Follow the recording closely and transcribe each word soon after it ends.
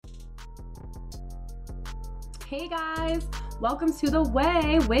Hey guys, welcome to The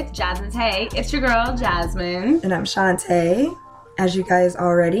Way with Jazz Tae. It's your girl, Jasmine. And I'm Shantae. As you guys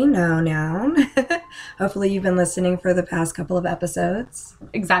already know now, hopefully you've been listening for the past couple of episodes.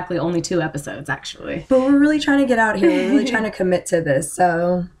 Exactly, only 2 episodes actually. But we're really trying to get out here. We're really trying to commit to this.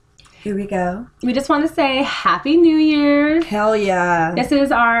 So here we go. We just want to say Happy New Year. Hell yeah. This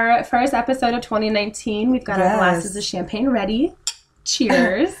is our first episode of 2019. We've got our glasses of champagne ready.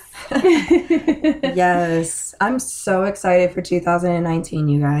 Cheers. Yes. I'm so excited for 2019,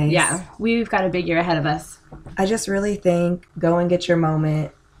 you guys. Yeah, we've got a big year ahead of us. I just really think go and get your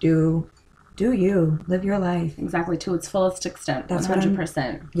moment. Do you. Live your life. Exactly, to its fullest extent. That's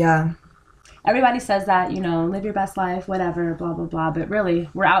 100%. Yeah. Everybody says that, live your best life, whatever, blah, blah, blah. But really,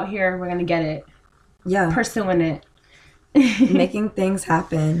 we're out here. We're going to get it. Yeah. Pursuing it. Making things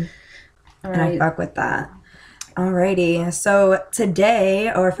happen. All and right. I fuck with that. Alrighty, so today,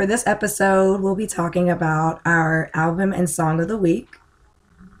 or for this episode, we'll be talking about our album and song of the week.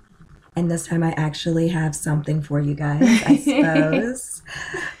 And this time I actually have something for you guys, I suppose.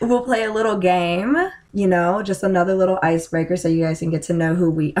 We'll play a little game, just another little icebreaker so you guys can get to know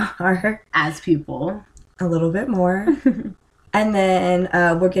who we are. As people. A little bit more. And then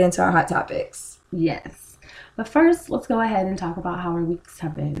we'll get into our hot topics. Yes. But first, let's go ahead and talk about how our weeks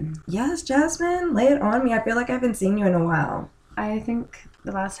have been. Yes, Jasmine, lay it on me. I feel like I haven't seen you in a while. I think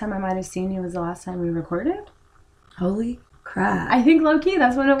the last time I might have seen you was the last time we recorded. Holy crap. I think low-key,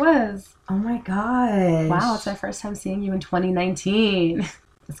 that's when it was. Oh my gosh. Wow, it's my first time seeing you in 2019.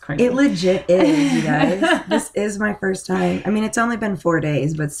 That's crazy. It legit is, you guys. This is my first time. I mean, it's only been 4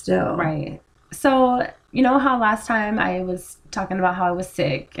 days, but still. Right. So, you know how last time I was talking about how I was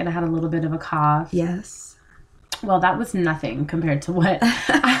sick and I had a little bit of a cough? Yes. Well, that was nothing compared to what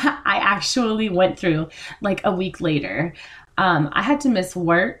I actually went through like a week later. I had to miss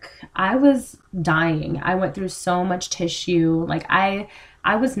work. I was dying. I went through so much tissue. Like I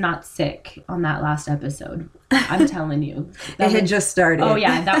was not sick on that last episode. I'm telling you. It had just started. Oh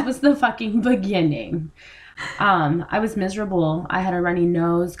yeah, that was the fucking beginning. I was miserable. I had a runny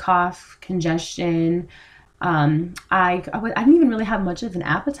nose, cough, congestion. I didn't even really have much of an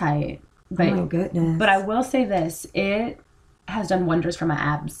appetite. But, oh my goodness. But I will say this, it has done wonders for my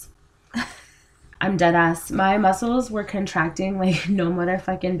abs. I'm dead ass. My muscles were contracting like no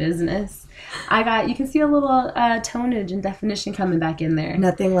motherfucking business. You can see a little tonnage and definition coming back in there.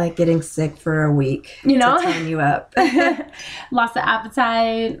 Nothing like getting sick for a week to tone you up. Lost of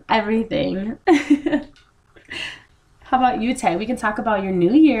appetite, everything. How about you, Tay? We can talk about your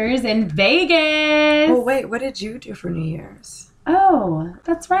New Year's in Vegas. Oh, wait, what did you do for New Year's? Oh,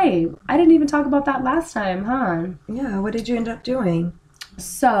 that's right. I didn't even talk about that last time, huh? Yeah, what did you end up doing?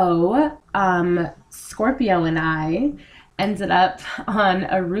 So, Scorpio and I ended up on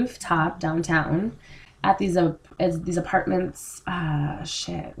a rooftop downtown at these apartments.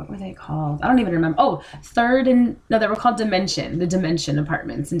 What were they called? I don't even remember. Oh, they were called the Dimension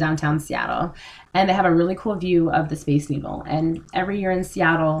apartments in downtown Seattle. And they have a really cool view of the Space Needle. And every year in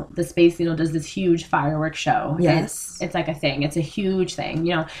Seattle, the Space Needle does this huge fireworks show. Yes. It's like a thing. It's a huge thing.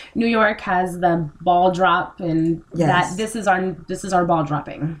 New York has the ball drop, and this is our ball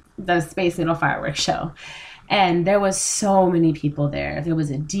dropping, the Space Needle fireworks show. And there was so many people there. There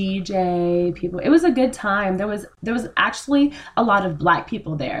was a DJ, people. It was a good time. There was actually a lot of Black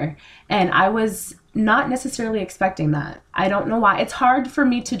people there. And I was not necessarily expecting that. I don't know why. It's hard for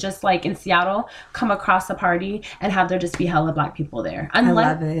me to just like in Seattle come across a party and have there just be hella Black people there. Unless,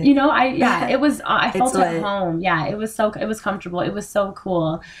 I love it. It was, I felt at home. Yeah, it was comfortable. It was so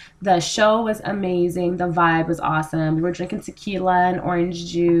cool. The show was amazing. The vibe was awesome. We were drinking tequila and orange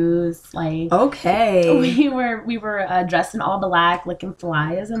juice. Like, okay. We were dressed in all black, looking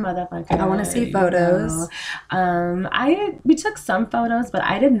fly as a motherfucker. I want to see photos. We took some photos, but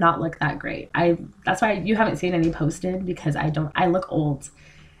I did not look that great. That's why you haven't seen any posted, because I look old.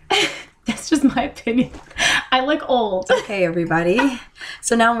 That's just my opinion. I look old. Okay, everybody.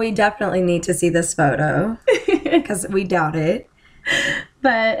 So now we definitely need to see this photo because we doubt it.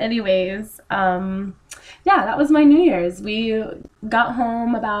 But anyways, that was my New Year's. We got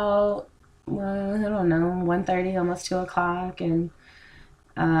home about, I don't know, 1:30, almost 2 o'clock, and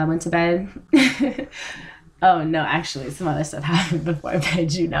went to bed. Oh, no, actually, some other stuff happened before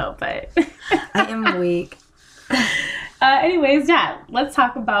bed, but... I am weak. Anyways, let's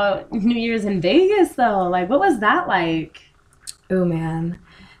talk about New Year's in Vegas, though. Like, what was that like? Oh, man.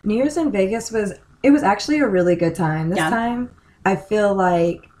 New Year's in Vegas was actually a really good time. This time, I feel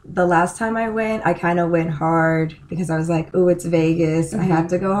like the last time I went, I kind of went hard because I was like, oh, it's Vegas. I have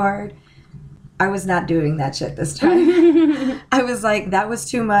to go hard. I was not doing that shit this time. I was like, that was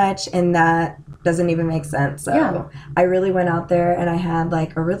too much, and that doesn't even make sense. So I really went out there and I had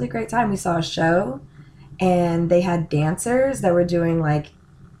like a really great time. We saw a show and they had dancers that were doing like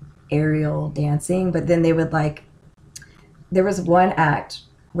aerial dancing, but then they would like, there was one act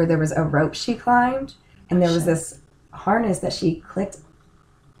where there was a rope she climbed and there was this harness that she clicked,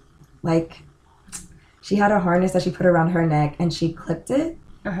 like she had a harness that she put around her neck and she clipped it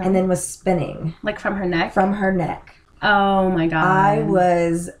and then was spinning. Like from her neck? From her neck. Oh my God.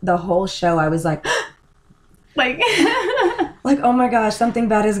 The whole show, I was like, like, like, oh my gosh, something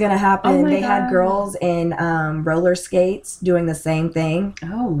bad is going to happen. They had girls in roller skates doing the same thing.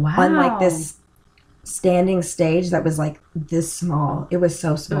 Oh, wow. On like this standing stage that was like this small. It was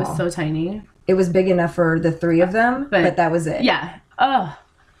so small. It was so tiny. It was big enough for the three of them, but that was it. Yeah. Oh,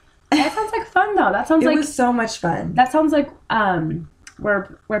 that sounds like fun though. That sounds like. It was so much fun. That sounds like,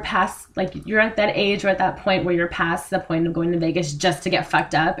 we're past, like, you're at that age or at that point where you're past the point of going to Vegas just to get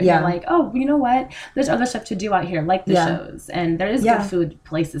fucked up. And you're like, oh, you know what? There's other stuff to do out here, like the shows. And there is good food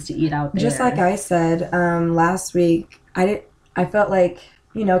places to eat out there. Just like I said, last week, I felt like,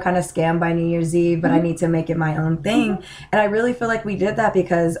 you know, kind of scammed by New Year's Eve, but I need to make it my own thing. And I really feel like we did that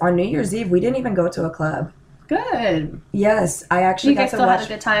because on New Year's Eve, we didn't even go to a club. Good. Yes, I actually got to watch. You guys still had a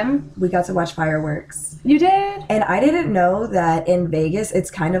good time? We got to watch fireworks. You did? And I didn't know that in Vegas, it's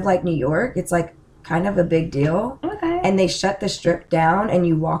kind of like New York. It's like kind of a big deal. Okay. And they shut the strip down and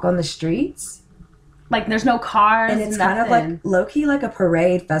you walk on the streets. Like there's no cars. And it's kind of like low-key like a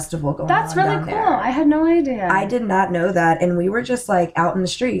parade festival going on. That's really cool. There. I had no idea. I did not know that. And we were just like out in the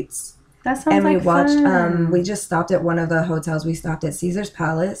streets. That sounds like fun. And we watched, we just stopped at one of the hotels. We stopped at Caesar's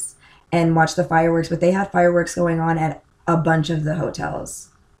Palace and watched the fireworks, but they had fireworks going on at a bunch of the hotels.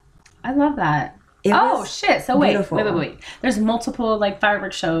 I love that. Shit. So wait. There's multiple like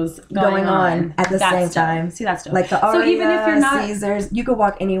fireworks shows going on at the same time. See, that's dope. Like the Aria, so even if you're not Caesars, you could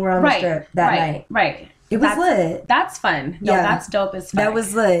walk anywhere on the strip that night. Right. It was lit. That's fun. No, that's dope as fuck. That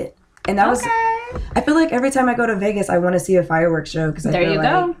was lit. And that was, I feel like every time I go to Vegas, I want to see a fireworks show because I feel like,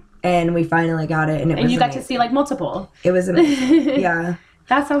 go. And we finally got it. And you got to see like multiple. It was amazing. Yeah.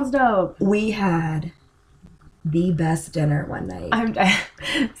 That sounds dope. We had the best dinner one night.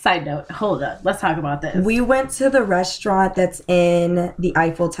 Side note, hold up. Let's talk about this. We went to the restaurant that's in the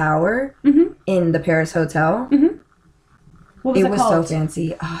Eiffel Tower in the Paris Hotel. Mm-hmm. What was it called? So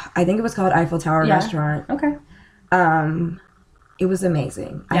fancy. I think it was called Eiffel Tower Restaurant. Okay. It was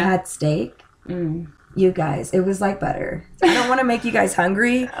amazing. I had steak. You guys, it was like butter. I don't want to make you guys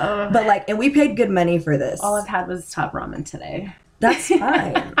hungry, but like, and we paid good money for this. All I've had was top ramen today. That's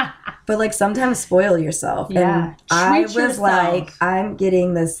fine. But like sometimes spoil yourself. Yeah. And I was like, I'm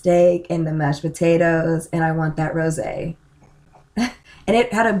getting the steak and the mashed potatoes and I want that rosé. And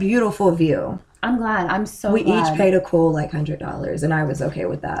it had a beautiful view. I'm glad. I'm so glad. We each paid a cool like $100 and I was okay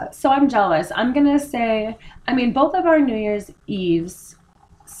with that. So I'm jealous. I'm going to say, I mean, both of our New Year's Eves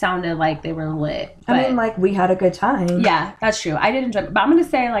sounded like they were lit. I mean, like we had a good time. Yeah, that's true. I did enjoy it. But I'm going to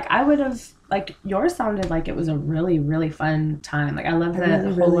say like I would have, like yours sounded like it was a really, really fun time. Like I love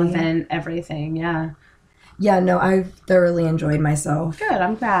the whole event, everything. Yeah. Yeah, no, I thoroughly enjoyed myself. Good,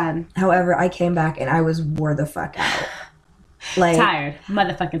 I'm glad. However, I came back and I was wore the fuck out. Like tired.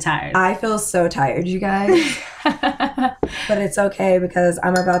 Motherfucking tired. I feel so tired, you guys. But it's okay because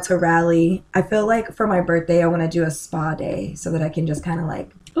I'm about to rally. I feel like for my birthday, I want to do a spa day so that I can just kind of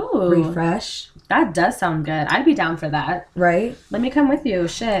like refresh. That does sound good. I'd be down for that. Right? Let me come with you.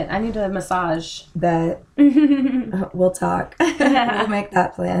 Shit, I need a massage. Bet. We'll talk. We'll make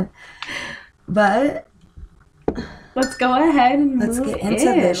that plan. But let's go ahead and let's get into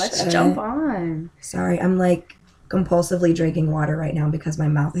this. Let's jump on. Sorry, I'm like compulsively drinking water right now because my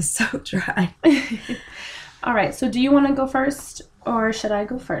mouth is so dry. All right, so do you want to go first or should I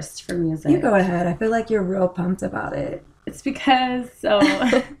go first for music? You go ahead. I feel like you're real pumped about it. It's because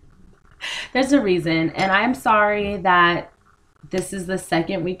there's a reason, and I'm sorry that this is the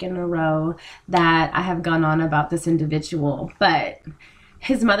second week in a row that I have gone on about this individual, but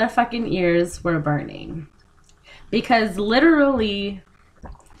his motherfucking ears were burning. Because literally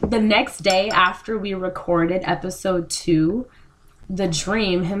the next day after we recorded episode 2, the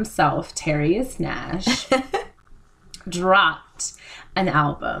Dream himself, Terius Nash, dropped an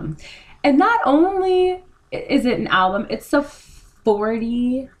album. And not only is it an album, it's a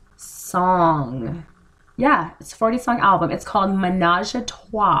 40 song. Yeah, it's a 40 song album. It's called Menage a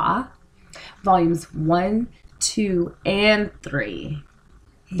Trois, volumes 1, 2, and 3.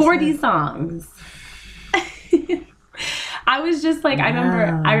 40 songs. I was just like,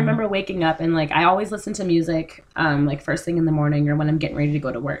 wow. I remember waking up and like, I always listen to music, like first thing in the morning or when I'm getting ready to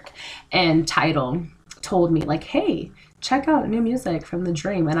go to work. And Tidal told me, like, hey, check out new music from The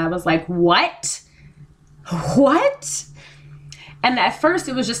Dream. And I was like, what? And at first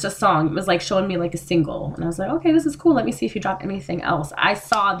it was just a song. It was like showing me like a single. And I was like, okay, this is cool. Let me see if you drop anything else. I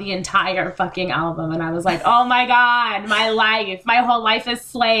saw the entire fucking album and I was like, oh my God, my whole life is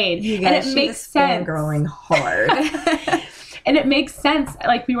slayed. You guys, and it makes sense. Fangirling hard. And it makes sense.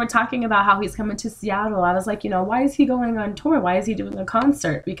 Like, we were talking about how he's coming to Seattle. I was like, why is he going on tour? Why is he doing a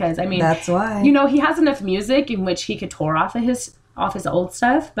concert? Because, I mean, that's why. He has enough music in which he could tour off of his old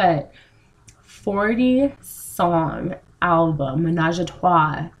stuff, but 40-song album, Menage a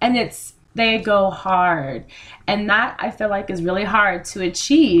Trois, and they go hard. And that, I feel like, is really hard to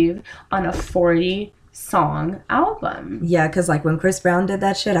achieve on a 40-song album. Yeah, because, like, when Chris Brown did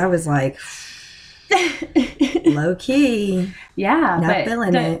that shit, I was like... low key. Yeah. Not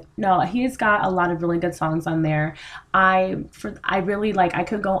feeling it. No, he's got a lot of really good songs on there. I really like, I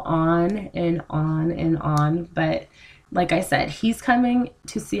could go on and on and on, but like I said, he's coming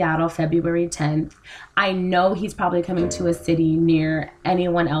to Seattle February 10th. I know he's probably coming to a city near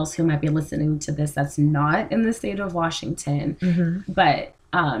anyone else who might be listening to this that's not in the state of Washington. Mm-hmm. But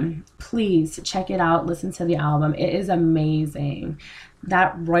please check it out. Listen to the album. It is amazing.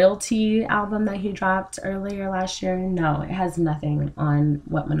 That Royalty album that he dropped earlier last year, no, it has nothing on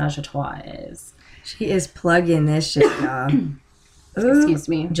what Menage a Trois is. She is plugging this shit, y'all. Excuse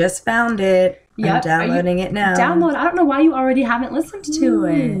me. Just found it. Yep. I'm downloading it now. Download. I don't know why you already haven't listened to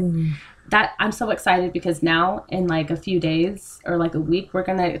it. That I'm so excited because now in like a few days or like a week, we're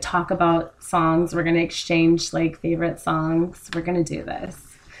going to talk about songs. We're going to exchange like favorite songs. We're going to do this.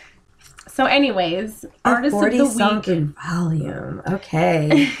 So anyways, Artist of the Week. In volume.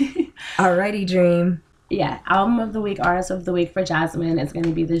 Okay. Alrighty, Dream. Yeah, Album of the Week, Artist of the Week for Jasmine is going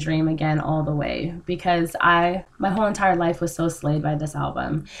to be The Dream again all the way. Because my whole entire life was so slayed by this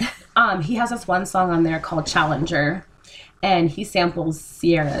album. He has this one song on there called Challenger. And he samples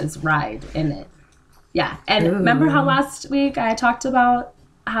Sierra's Ride in it. Yeah. And remember how last week I talked about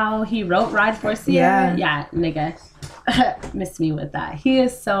how he wrote Ride for Sierra? Yeah, nigga. Miss me with that. He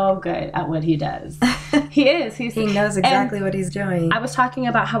is so good at what he does. He is. He knows exactly what he's doing. I was talking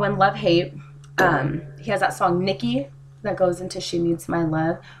about how in Love Hate, he has that song Nikki that goes into She Needs My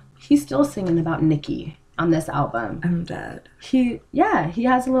Love. He's still singing about Nikki on this album. I'm dead. He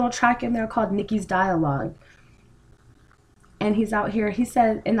has a little track in there called Nikki's Dialogue. And he's out here, he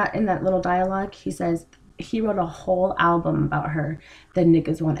said in that little dialogue, he says he wrote a whole album about her that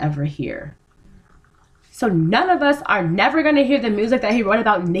niggas won't ever hear. So none of us are never going to hear the music that he wrote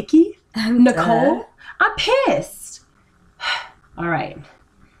about Nicole. Dead. I'm pissed. All right.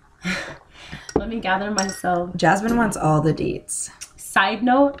 Let me gather myself. Jasmine wants all the deets. Side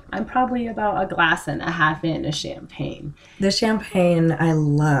note, I'm probably about a glass and a half in of champagne. The champagne I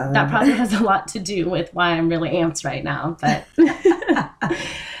love. That probably has a lot to do with why I'm really amped right now. But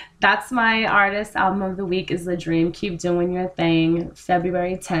that's my artist album of the week is The Dream. Keep doing your thing.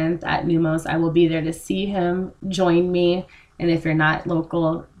 February 10th at Numos. I will be there to see him. Join me. And if you're not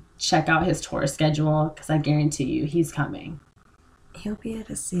local, check out his tour schedule because I guarantee you he's coming. He'll be at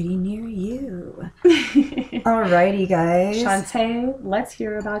a city near you. Alrighty, guys. Shantae, let's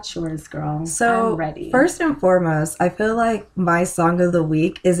hear about yours, girl. So, I'm ready. First and foremost, I feel like my song of the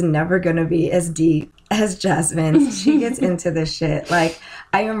week is never going to be as deep as Jasmine's. She gets into this shit. Like,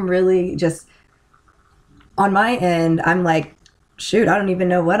 I am really just, on my end, I'm like, shoot, I don't even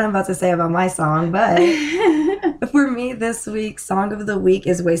know what I'm about to say about my song. But for me this week, song of the week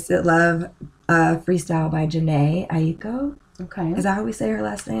is Wasted Love, freestyle by Janae Aiko. Okay. Is that how we say her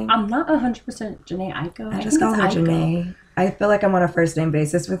last name? I'm not 100% Janae Aiko. I just call her Janae. I feel like I'm on a first name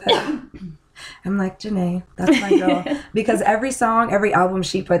basis with her. I'm like, Janae, that's my girl. Because every song, every album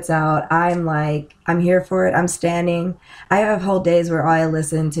she puts out, I'm like, I'm here for it. I'm standing. I have whole days where all I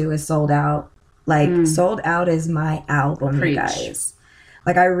listen to is Sold Out. Like, Sold Out is my album, Preach. You guys.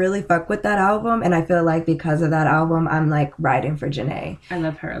 Like, I really fuck with that album. And I feel like because of that album, I'm like riding for Janae. I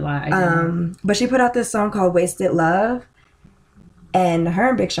love her a lot. But she put out this song called Wasted Love. And her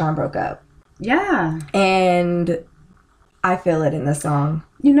and Big Sean broke up. Yeah. And I feel it in the song.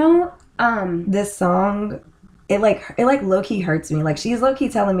 You know, this song, it low-key hurts me. Like, she's low-key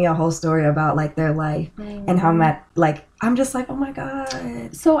telling me a whole story about, like, their life. And how I'm just like, oh my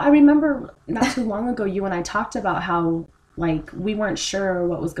God. So I remember not too long ago, you and I talked about how, like, we weren't sure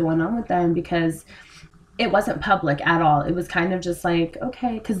what was going on with them because it wasn't public at all. It was kind of just like,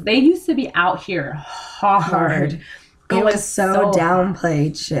 okay, because they used to be out here hard. going it was so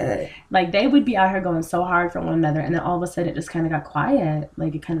downplayed shit. Like, they would be out here going so hard for one another, and then all of a sudden it just kind of got quiet.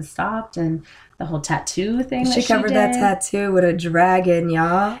 Like, it kind of stopped, and the whole tattoo thing she covered that tattoo with a dragon,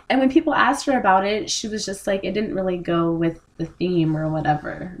 y'all. And when people asked her about it, she was just like, it didn't really go with the theme or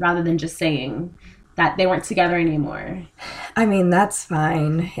whatever, rather than just saying that they weren't together anymore. I mean, that's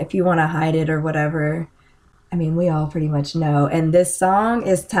fine if you want to hide it or whatever. I mean, we all pretty much know. And this song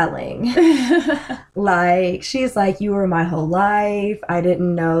is telling. Like, she's like, you were my whole life. I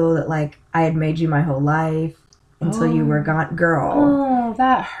didn't know that, like, I had made you my whole life until you were gone. Girl. Oh,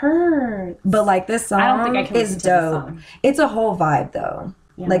 that hurts. But, like, this song I don't think I can is dope. It's a whole vibe, though.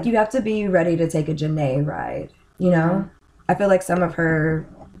 Yeah. Like, you have to be ready to take a Janae ride, you know? I feel like some of her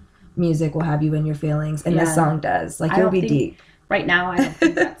music will have you in your feelings, and this song does. Like, you'll be deep. Right now, I don't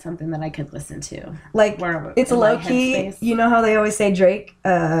think that's something that I could listen to. Like, it's a low key. You know how they always say Drake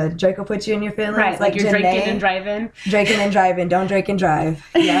will put you in your feelings? Right, like you're Janae, drinking and driving. Drinking and driving. Don't drink and drive.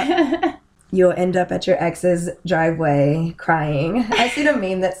 Yeah. You'll end up at your ex's driveway crying. I seen a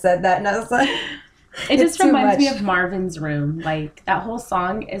meme that said that, and I was like, it just reminds me of Marvin's Room. Like, that whole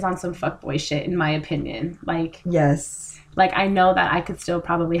song is on some fuckboy shit, in my opinion. Like, yes. Like, I know that I could still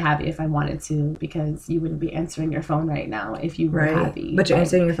probably have it if I wanted to, because you wouldn't be answering your phone right now if you were happy. But you're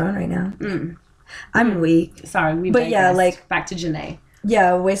answering your phone right now. I'm weak. Sorry, but yeah, like, back to Janae.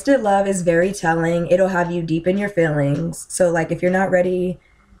 Yeah, Wasted Love is very telling. It'll have you deep in your feelings. So, like, if you're not ready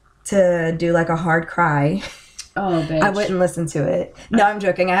to do, like, a hard cry, oh, bitch, I wouldn't listen to it. No, I'm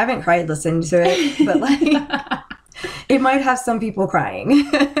joking. I haven't cried listening to it, but, like, it might have some people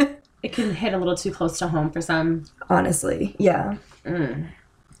crying. It can hit a little too close to home for some. Honestly, yeah.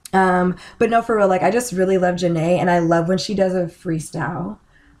 But no, for real, like, I just really love Janae, and I love when she does a freestyle.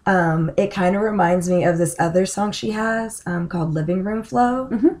 It kind of reminds me of this other song she has called Living Room Flow.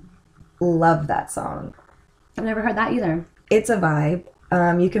 Love that song. I've never heard that either. It's a vibe.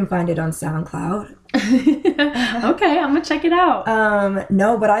 You can find it on SoundCloud. Okay, I'm gonna check it out.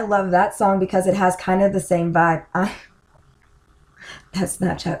 No, but I love that song because it has kind of the same vibe. That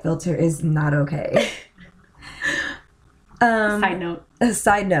Snapchat filter is not okay. Side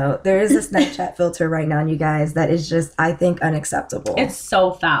note, there is a Snapchat filter right now, you guys, that is just, I think, unacceptable. It's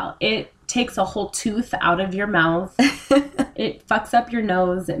so foul. It takes a whole tooth out of your mouth. It fucks up your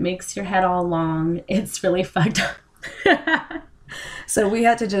nose. It makes your head all long. It's really fucked up. So we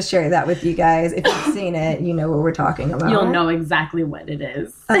had to just share that with you guys. If you've seen it, you know what we're talking about. You'll know exactly what it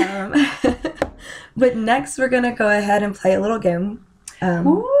is. But next, we're going to go ahead and play a little game.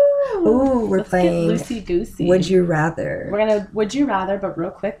 We're playing Loosey Goosey. Would You Rather. We're gonna Would You Rather, but real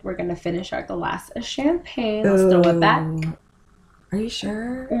quick, we're gonna finish our glass of champagne. Let's throw it back. Are you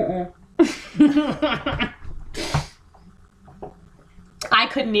sure? I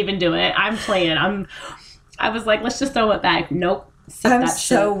couldn't even do it. I'm playing. I was like, let's just throw it back. Nope. I'm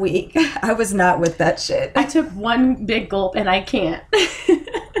so weak. I was not with that shit. I took one big gulp and I can't.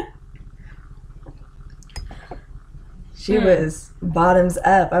 She was bottoms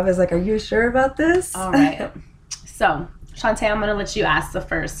up. I was like, are you sure about this? All right. So, Shantae, I'm going to let you ask the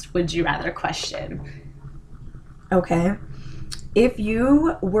first Would You Rather question. Okay. If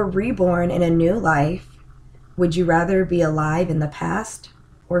you were reborn in a new life, would you rather be alive in the past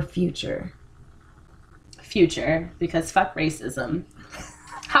or future? Future, because fuck racism.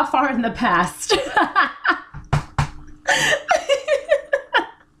 How far in the past?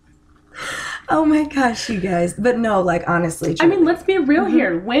 Oh my gosh, you guys. But no, like, honestly. Truly. I mean, let's be real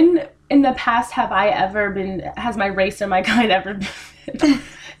here. When in the past has my race or my kind ever been?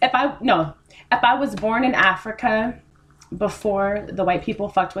 If I was born in Africa before the white people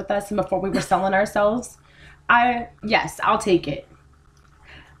fucked with us and before we were selling ourselves, I'll take it.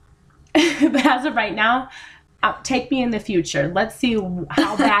 But as of right now, take me in the future. Let's see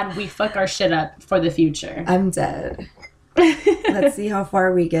how bad we fuck our shit up for the future. I'm dead. Let's see how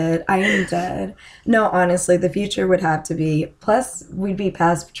far we get. I am dead. No, honestly, the future would have to be. Plus, we'd be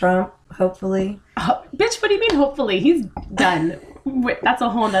past Trump, hopefully. Oh, bitch, what do you mean, hopefully? He's done. That's a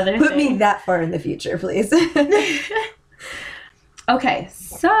whole nother thing. Put me that far in the future, please. Okay,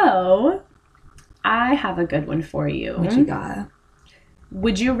 so I have a good one for you. What you got?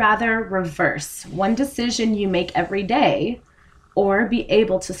 Would you rather reverse one decision you make every day or be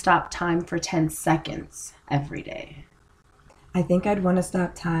able to stop time for 10 seconds every day? I think I'd want to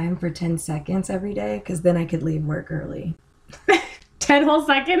stop time for 10 seconds every day because then I could leave work early. 10 whole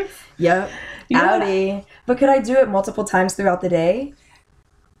seconds? Yep. Howdy. But could I do it multiple times throughout the day?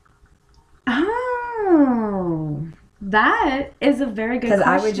 Oh, that is a very good question.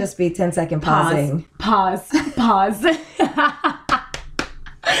 Because I would just be 10-second pausing. Pause.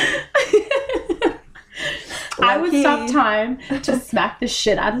 I would stop time to smack the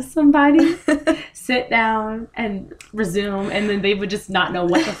shit out of somebody, sit down, and resume, and then they would just not know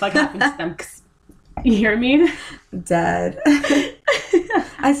what the fuck happened to them. You hear me? Dead.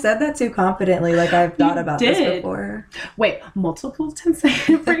 I said that too confidently, like I've thought about this before. Wait, multiple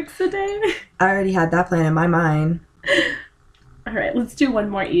 10-second breaks a day? I already had that plan in my mind. All right, let's do one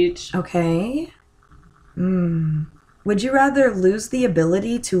more each. Okay. Would you rather lose the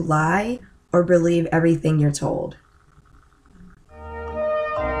ability to lie or believe everything you're told?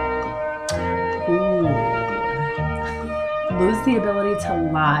 Ooh. Lose the ability to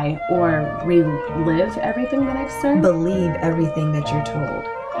lie or relive everything that I've said? Believe everything that you're told.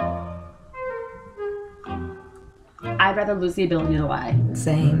 I'd rather lose the ability to lie.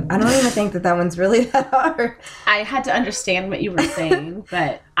 Same. I don't even think that one's really that hard. I had to understand what you were saying,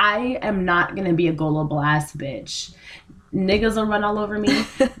 but I am not going to be a gullible ass bitch. Niggas will run all over me.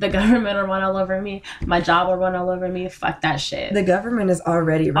 The government will run all over me. My job will run all over me. Fuck that shit. The government is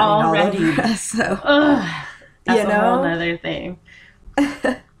already running all over us, so. That's a whole other thing.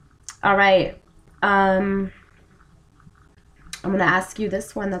 All right. I'm going to ask you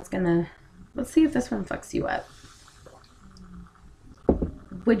this one that's going to... Let's see if this one fucks you up.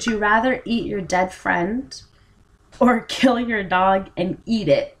 Would you rather eat your dead friend or kill your dog and eat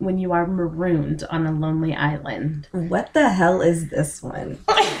it when you are marooned on a lonely island? What the hell is this one?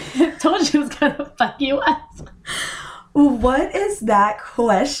 I told you it was going to fuck you up. What is that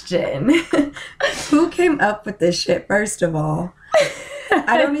question? Who came up with this shit, first of all?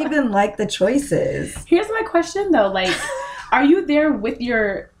 I don't even like the choices. Here's my question, though. Like, are you there with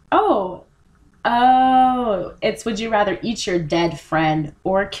your... Oh, it's would you rather eat your dead friend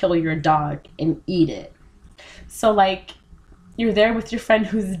or kill your dog and eat it? So, like, you're there with your friend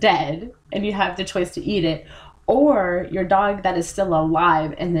who's dead and you have the choice to eat it, or your dog that is still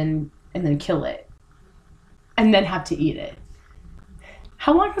alive and then kill it and then have to eat it.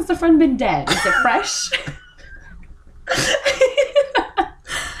 How long has the friend been dead? Is it fresh?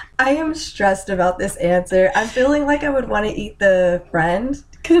 I am stressed about this answer. I'm feeling like I would want to eat the friend.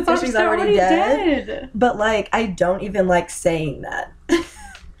 Because she's already dead. But, like, I don't even like saying that.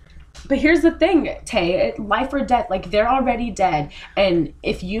 But here's the thing, Tay. Life or death. Like, they're already dead. And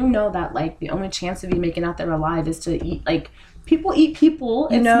if you know that, like, the only chance of you making out there alive is to eat, like, people eat people.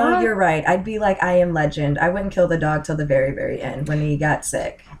 You're right. I'd be like, I am Legend. I wouldn't kill the dog till the very, very end when he got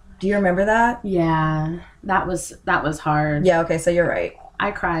sick. Do you remember that? Yeah. That was hard. Yeah, okay, so you're right. I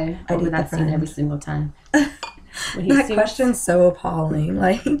cry over that scene every single time. That question's so appalling.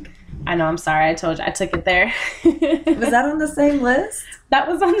 Like, I know, I'm sorry. I told you. I took it there. Was that on the same list? That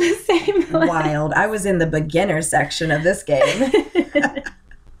was on the same list. Wild. I was in the beginner section of this game.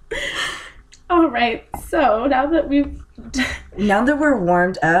 All right. So now that we're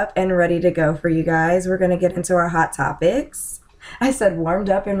warmed up and ready to go for you guys, we're going to get into our hot topics. I said warmed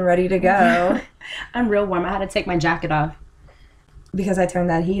up and ready to go. I'm real warm. I had to take my jacket off. Because I turned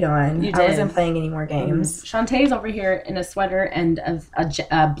that heat on. You did. I wasn't playing any more games. Shantae's over here in a sweater and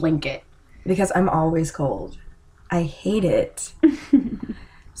a blanket. Because I'm always cold. I hate it.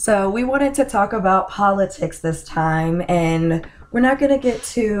 So we wanted to talk about politics this time, and we're not going to get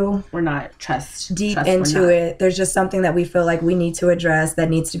too... We're not. Deep into it. There's just something that we feel like we need to address that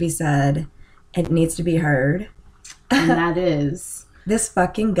needs to be said. It needs to be heard. And that is... this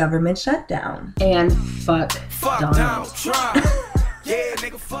fucking government shutdown. And fuck Donald Trump. Yeah,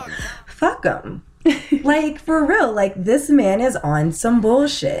 nigga, fuck him. Like, for real, like, this man is on some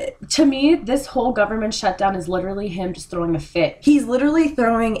bullshit. To me, this whole government shutdown is literally him just throwing a fit. He's literally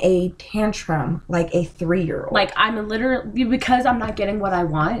throwing a tantrum like a 3-year-old. Like, I'm literally, because I'm not getting what I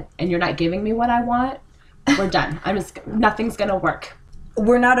want and you're not giving me what I want, we're done. Nothing's gonna work.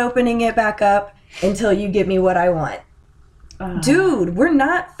 We're not opening it back up until you give me what I want. Dude, we're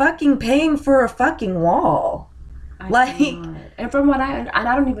not fucking paying for a fucking wall. And from what I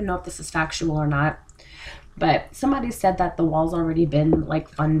don't even know if this is factual or not, but somebody said that the wall's already been like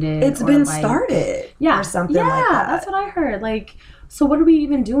funded. It's been started. Yeah. Or something like that. Yeah, that's what I heard. Like, so what are we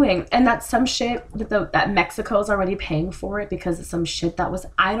even doing? And that's some shit that Mexico's already paying for it because of some shit that was,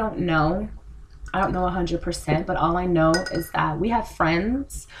 I don't know 100%, but all I know is that we have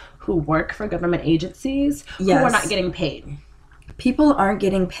friends who work for government agencies who are not getting paid. People aren't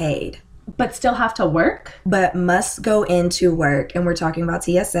getting paid. But still have to work? But must go into work. And we're talking about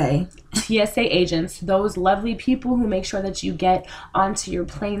TSA. TSA agents, those lovely people who make sure that you get onto your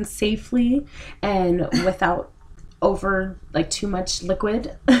plane safely and without too much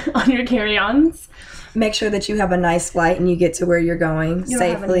liquid on your carry-ons. Make sure that you have a nice flight and you get to where you're going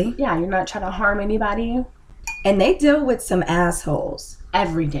safely. You're not trying to harm anybody. And they deal with some assholes.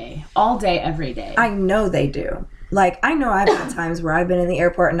 Every day. All day, every day. I know they do. Like, I know I've had times where I've been in the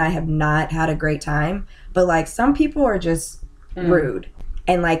airport and I have not had a great time. But, like, some people are just rude.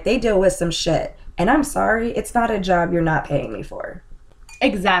 And, like, they deal with some shit. And I'm sorry, it's not a job you're not paying me for.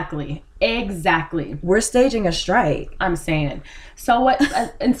 Exactly. We're staging a strike. I'm saying. So what,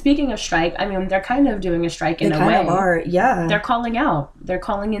 and speaking of strike, I mean, they're kind of doing a strike in a way. They kind of are, yeah. They're calling out. They're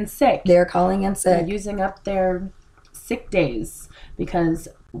calling in sick. They're using up their sick days because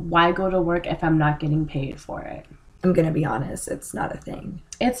why go to work if I'm not getting paid for it? I'm going to be honest. It's not a thing.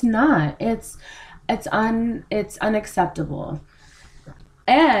 It's not. It's unacceptable.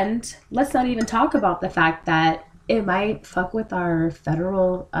 And let's not even talk about the fact that it might fuck with our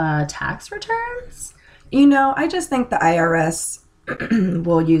federal tax returns. You know, I just think the IRS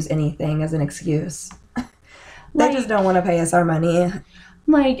will use anything as an excuse. They just don't want to pay us our money.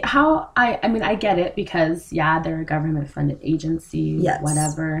 Like, how, I mean, I get it because, yeah, they're a government-funded agency, yes,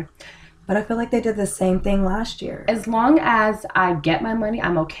 whatever. But I feel like they did the same thing last year. As long as I get my money,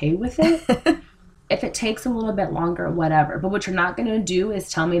 I'm okay with it. If it takes a little bit longer, whatever. But what you're not going to do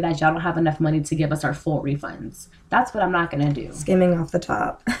is tell me that y'all don't have enough money to give us our full refunds. That's what I'm not going to do. Skimming off the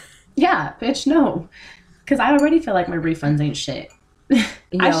top. Yeah, bitch, no. Because I already feel like my refunds ain't shit.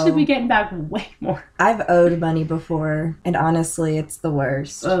 I should be getting back way more. I've owed money before, and honestly, it's the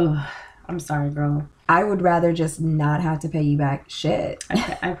worst. Ugh, I'm sorry, girl. I would rather just not have to pay you back shit.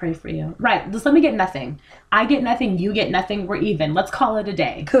 I pray for you. Right, just let me get nothing. I get nothing, you get nothing, we're even. Let's call it a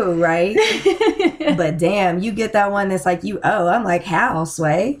day. Cool, right? But damn, you get that one that's like, you owe. I'm like, how,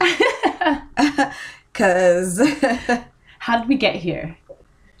 Sway? Because... How did we get here?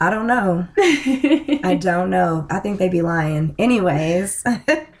 I don't know. I don't know. I think they be lying. Anyways.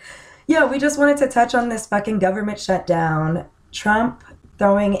 Yeah, we just wanted to touch on this fucking government shutdown. Trump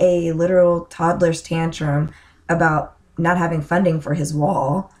throwing a literal toddler's tantrum about not having funding for his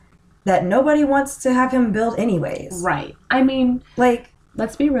wall that nobody wants to have him build anyways. Right. I mean, like,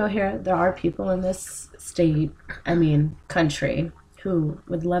 let's be real here. There are people in this country who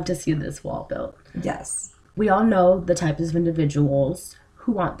would love to see this wall built. Yes. We all know the types of individuals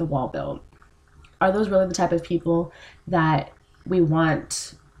who want the wall built. Are those really the type of people that we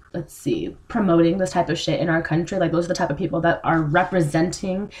want, promoting this type of shit in our country? Like, those are the type of people that are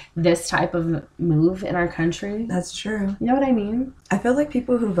representing this type of move in our country? That's true. You know what I mean? I feel like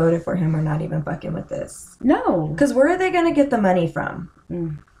people who voted for him are not even fucking with this. No. Because where are they going to get the money from?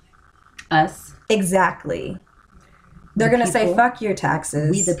 Us. Exactly. They're going to say, fuck your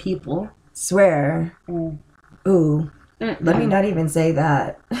taxes. We the people. Swear. Ooh. Let me not even say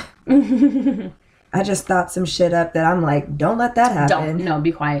that. I just thought some shit up that I'm like, don't let that happen. No,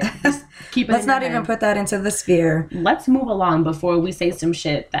 be quiet. Just keep it. Let's not even put that into the sphere. Let's move along before we say some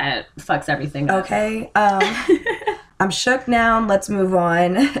shit that fucks everything up. Okay. I'm shook now. Let's move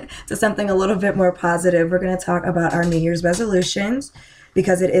on to something a little bit more positive. We're going to talk about our New Year's resolutions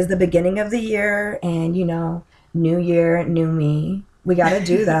because it is the beginning of the year and, you know, new year, new me. We got to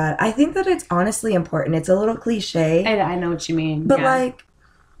do that. I think that it's honestly important. It's a little cliche. I know what you mean. But like,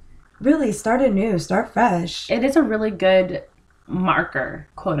 really, start anew, start fresh. It is a really good marker,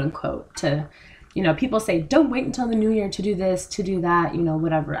 quote unquote, to, you know, people say, don't wait until the new year to do this, to do that, you know,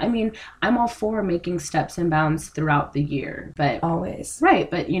 whatever. I mean, I'm all for making steps and bounds throughout the year, but always. Right.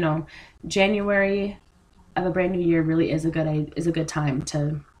 But, you know, January of a brand new year really is a good time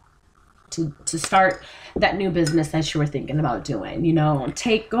to start that new business that you were thinking about doing, you know, go back to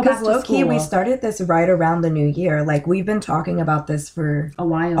school. Because low-key, we started this right around the new year. Like, we've been talking about this for a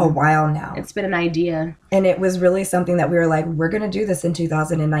while now. It's been an idea. And it was really something that we were like, we're going to do this in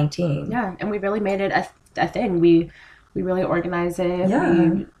 2019. Yeah, and we really made it a thing. We really organize it. Yeah.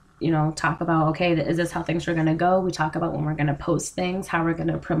 We, you know, talk about, okay, is this how things are going to go? We talk about when we're going to post things, how we're going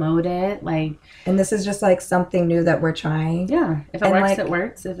to promote it. Like, and this is just like something new that we're trying. Yeah. If it works, like, it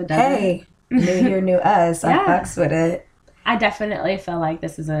works. If it doesn't. Hey, new year, new us. I fucks with it. I definitely feel like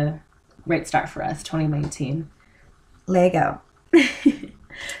this is a great start for us, 2019. Lego.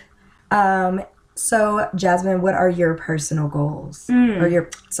 So, Jasmine, what are your personal goals? Or your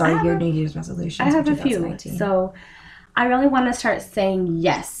New Year's resolutions? I have a few. So, I really want to start saying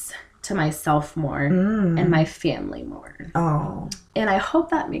yes to myself more and my family more. Oh. And I hope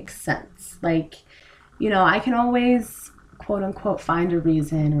that makes sense. Like, you know, I can always, quote unquote, find a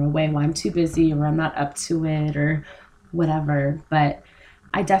reason or a way why I'm too busy or I'm not up to it or whatever. But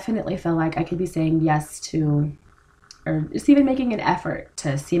I definitely feel like I could be saying yes to, or just even making an effort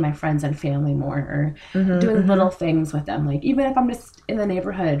to see my friends and family more, or doing little things with them. Like, even if I'm just in the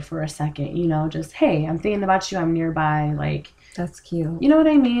neighborhood for a second, you know, just, hey, I'm thinking about you, I'm nearby. Like, that's cute. You know what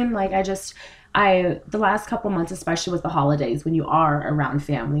I mean? Like, the last couple months, especially with the holidays, when you are around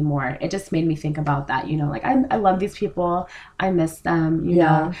family more, it just made me think about that, you know, like I love these people. I miss them, you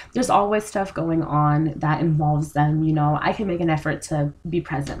know. There's always stuff going on that involves them, you know. I can make an effort to be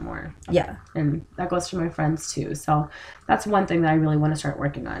present more. Yeah. And that goes for my friends too. So that's one thing that I really want to start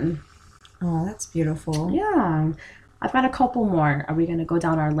working on. Oh, that's beautiful. Yeah. I've got a couple more. Are we going to go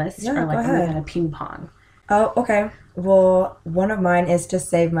down our list or like are we going to ping pong? Oh, okay. Well, one of mine is to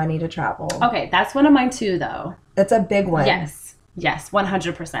save money to travel. Okay, that's one of mine too, though. It's a big one. Yes,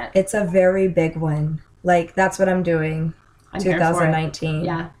 100%. It's a very big one. Like, that's what I'm doing. I'm 2019.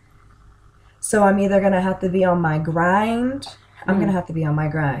 Yeah. So I'm either going to have to be on my grind. I'm going to have to be on my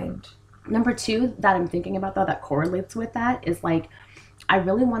grind. Number 2 that I'm thinking about, though, that correlates with that is, like, I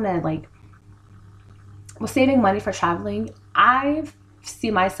really want to, like, saving money for traveling, I've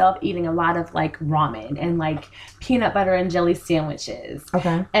see myself eating a lot of like ramen and like peanut butter and jelly sandwiches.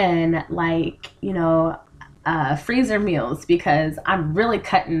 Okay. And like, you know, freezer meals because I'm really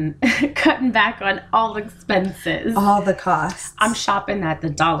cutting back on all expenses. All the costs. I'm shopping at the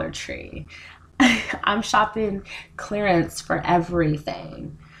Dollar Tree. I'm shopping clearance for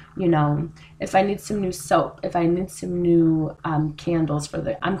everything. You know, if I need some new soap, if I need some new candles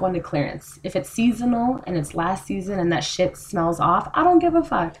I'm going to clearance. If it's seasonal and it's last season and that shit smells off, I don't give a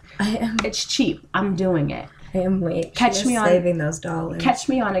fuck. It's cheap. I'm doing it. I am weak. Catch me on saving those dollars. Catch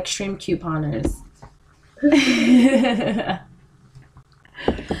me on extreme couponers.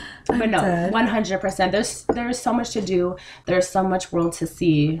 But no, 100%. There's so much to do. There's so much world to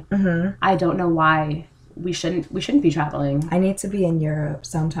see. Mm-hmm. I don't know why we shouldn't be traveling. I need to be in Europe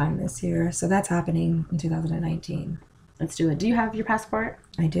sometime this year, so that's happening in 2019. Let's do it. Do you have your passport?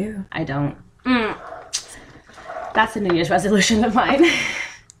 I do. I don't. That's a New Year's resolution of mine.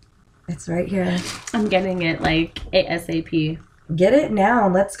 It's right here. I'm getting it like ASAP. Get it now.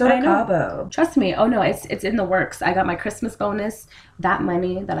 Let's go to Cabo. Trust me. Oh no, it's in the works. I got my Christmas bonus. That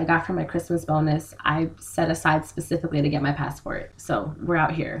money that I got from my Christmas bonus, I set aside specifically to get my passport. So we're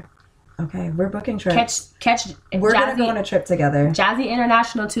out here. Okay, we're booking trips. We're going to go on a trip together. Jazzy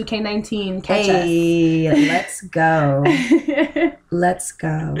International 2K19. Catch us. Let's go. Let's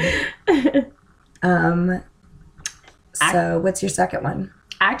go. So what's your second one?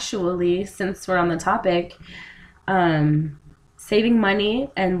 Actually, since we're on the topic, saving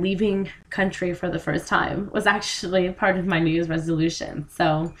money and leaving country for the first time was actually part of my New Year's resolution.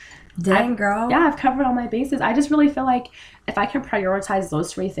 So dang, girl. Yeah, I've covered all my bases. I just really feel like if I can prioritize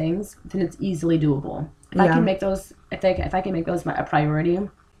those 3 things, then it's easily doable. If I can make those, if I can make those a priority,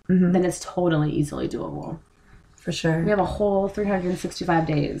 then it's totally easily doable. For sure. We have a whole 365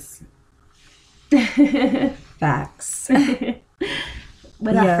 days. Facts.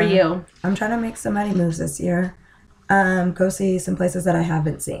 What up for you? I'm trying to make some money moves this year. Go see some places that I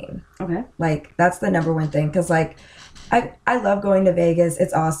haven't seen. Okay. Like, that's the number one thing. Because, like, I love going to Vegas.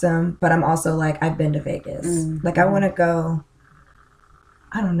 It's awesome. But I'm also, like, I've been to Vegas. Mm-hmm. Like, I want to go,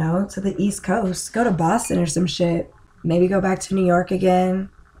 I don't know, to the East Coast. Go to Boston or some shit. Maybe go back to New York again.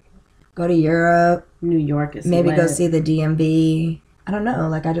 Go to Europe. New York is maybe lit. Go see the DMV. I don't know.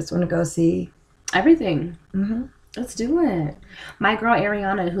 Like, I just want to go see everything. Mm-hmm. Let's do it. My girl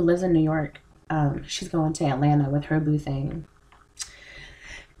Ariana, who lives in New York, she's going to Atlanta with her boo thing.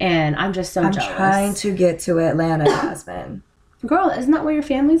 And I'm just so jealous. I'm trying to get to Atlanta, Jasmine. Girl, isn't that where your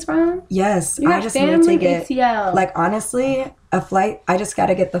family's from? Yes. I just need to get, ATL. Like, honestly, a flight, I just got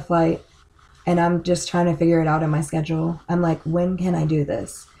to get the flight. And I'm just trying to figure it out in my schedule. I'm like, when can I do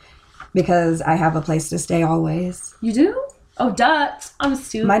this? Because I have a place to stay always. You do? Oh, duh. I'm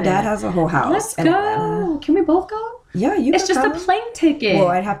stupid. My dad has a whole house. Let's go. Atlanta. Can we both go? Yeah, you It's just come. A plane ticket. Well,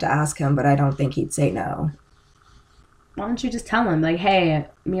 I'd have to ask him, but I don't think he'd say no. Why don't you just tell him, like, hey,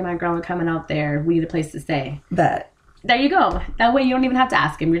 me and my girl are coming out there. We need a place to stay. Bet. There you go. That way you don't even have to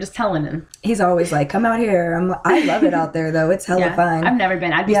ask him. You're just telling him. He's always like, come out here. I love it out there, though. It's hella fun. I've never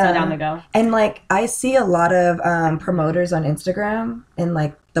been. I'd be so down to go. And, like, I see a lot of promoters on Instagram and,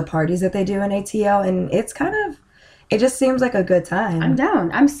 like, the parties that they do in ATL. And it's kind of, it just seems like a good time. I'm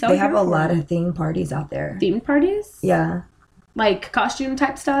down. I'm so They have a lot of theme parties out there. Themed parties? Yeah. Like costume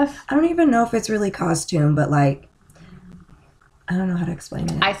type stuff? I don't even know if it's really costume, but, like, I don't know how to explain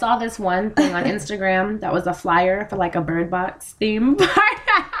it. I saw this one thing on Instagram that was a flyer for like a Bird Box theme party.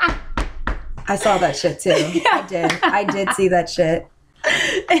 I saw that shit too. Yeah. I did see that shit.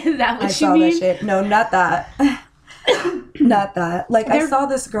 Is that what I saw that shit. No, not that. Not that. Like, I saw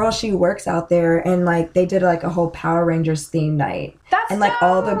this girl, she works out there, and like they did like a whole Power Rangers theme night. That's and like dope.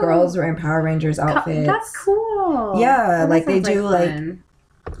 All the girls were in Power Rangers outfits. That's cool. Yeah, like they do like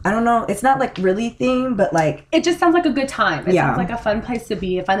I don't know. It's not like really themed, but like it just sounds like a good time. It sounds like a fun place to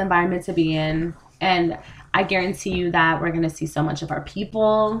be, a fun environment to be in, and I guarantee you that we're gonna see so much of our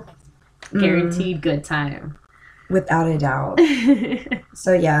people. Guaranteed good time. Without a doubt.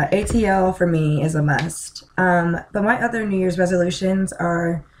 So yeah, ATL for me is a must. But my other New Year's resolutions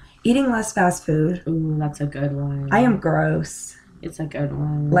are eating less fast food. Ooh, that's a good one. I am gross. It's a good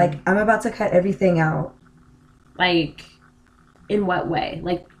one. Like, I'm about to cut everything out. Like, in what way?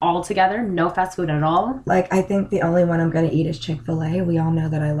 Like, all together? No fast food at all? Like, I think the only one I'm going to eat is Chick-fil-A. We all know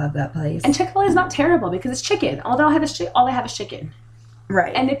that I love that place. And Chick-fil-A is not terrible because it's chicken. All they have is chicken.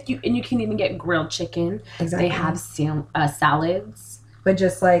 Right. And you can even get grilled chicken. Exactly. They have salads. But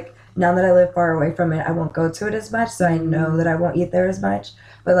just like, now that I live far away from it, I won't go to it as much, so I know that I won't eat there as much.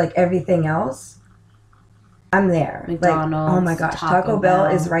 But like everything else, I'm there. McDonald's, like, oh my gosh, Taco Bell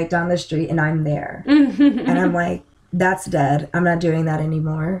is right down the street and I'm there. And I'm like, that's dead. I'm not doing that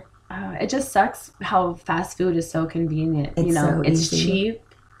anymore. It just sucks how fast food is so convenient. It's so it's easy.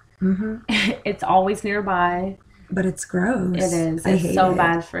 Cheap. It's always nearby. But it's gross. It is. It's so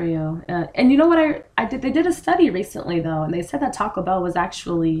bad for you. And you know what I did? They did a study recently, though, and they said that Taco Bell was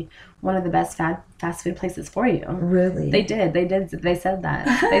actually one of the best fast food places for you. Really? They did. They said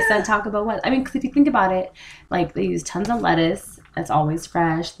that. They said Taco Bell was. I mean, because if you think about it, like, they use tons of lettuce. That's always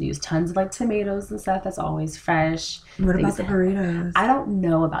fresh. They use tons of, like, tomatoes and stuff. That's always fresh. What about the burritos? I don't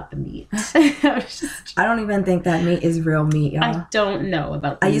know about the meat. I don't even think that meat is real meat, y'all. I don't know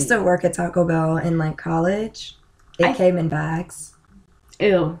about the meat. I used to work at Taco Bell in, like, college. It came in bags.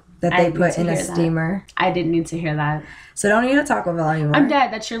 Ew. That they put in a steamer. I didn't need to hear that. So don't eat at Taco Bell anymore. I'm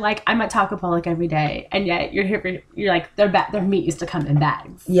dead that you're like, I'm at Taco Bell like every day. And yet you're like, their meat used to come in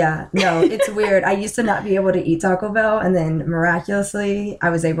bags. Yeah. No, it's weird. I used to not be able to eat Taco Bell. And then miraculously, I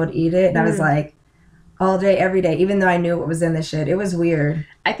was able to eat it. And I was like, all day, every day, even though I knew what was in the shit. It was weird.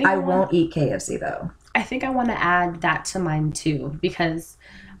 I won't eat KFC though. I think I want to add that to mine too. Because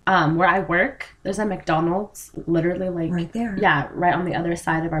where I work, there's a McDonald's literally like right there. Yeah, right on the other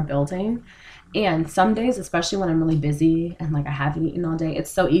side of our building. And some days, especially when I'm really busy and like I haven't eaten all day,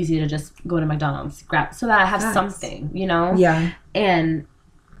 it's so easy to just go to McDonald's, grab so that I have something, you know? Yeah. And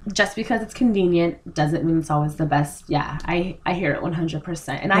just because it's convenient doesn't mean it's always the best. Yeah, I hear it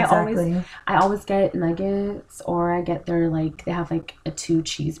 100%. And exactly. I always get nuggets, or I get their like, they have like a 2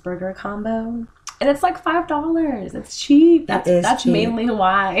 cheeseburger combo. And it's like $5. It's cheap. That's cheap. Mainly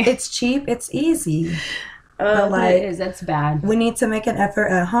why. It's cheap. It's easy. But like, it is. It's bad. We need to make an effort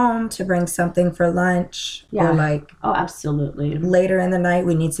at home to bring something for lunch. Yeah. Or like, oh, absolutely. Later in the night,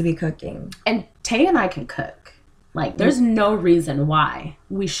 we need to be cooking. And Tay and I can cook. Like, there's no reason why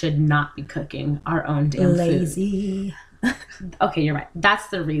we should not be cooking our own damn lazy. Food. Okay, you're right. That's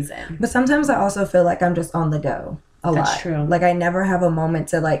the reason. But sometimes I also feel like I'm just on the go. That's lot. True. Like, I never have a moment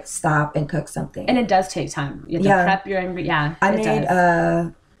to, like, stop and cook something. And it does take time. You have to prep your ingredients. Yeah, I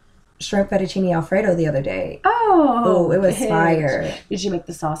made shrimp fettuccine Alfredo the other day. Oh, it was fire. Did you make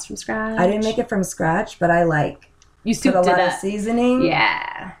the sauce from scratch? I didn't make it from scratch, but I, like, you put a lot of seasoning.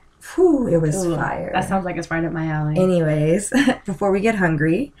 Yeah. Whew, it was fire. That sounds like it's right up my alley. Anyways, before we get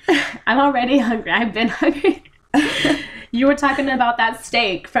hungry. I'm already hungry. I've been hungry. You were talking about that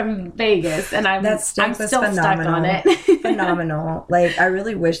steak from Vegas, and I'm still phenomenal. Stuck on it. Phenomenal. Like, I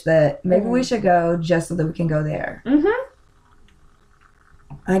really wish that maybe we should go just so that we can go there. Mm-hmm.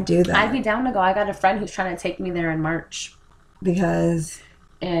 I'd do that. I'd be down to go. I got a friend who's trying to take me there in March. Because?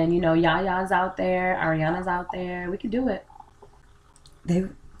 And, you know, Yaya's out there. Ariana's out there. We could do it.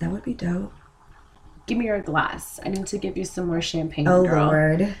 That would be dope. Give me your glass. I need to give you some more champagne, girl.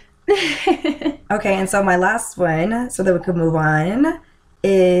 Lord. Okay, and so my last one, so that we could move on,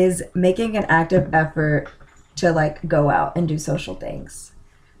 is making an active effort to, like, go out and do social things.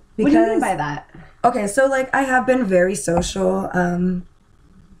 Because, what do you mean by that? Okay, so, like, I have been very social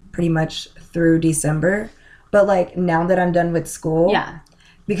pretty much through December. But, like, now that I'm done with school. Yeah.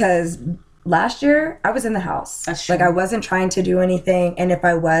 Because last year, I was in the house. That's true. Like, I wasn't trying to do anything. And if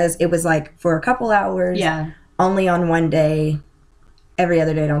I was, it was, like, for a couple hours. Yeah. Only on one day. Every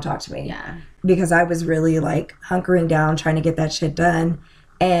other day, don't talk to me. Yeah. Because I was really, like, hunkering down, trying to get that shit done.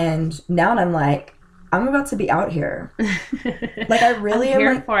 And now I'm like, I'm about to be out here. Like, I really am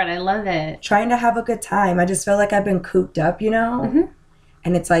here like, for it. I love it. Trying to have a good time. I just feel like I've been cooped up, you know? Mm-hmm.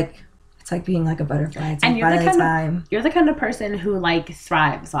 And it's like being like a butterfly. It's and you're the kind of person who, like,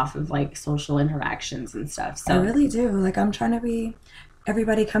 thrives off of, like, social interactions and stuff. So I really do. Like, I'm trying to be...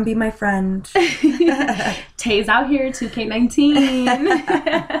 Everybody come be my friend. Tay's out here,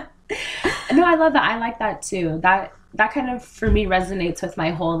 2K19. No, I love that. I like that too. That that kind of for me resonates with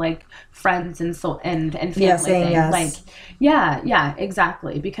my whole like friends and family thing. Yes. Like, yeah,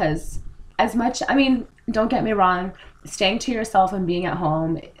 exactly. Because as much, I mean, don't get me wrong, staying to yourself and being at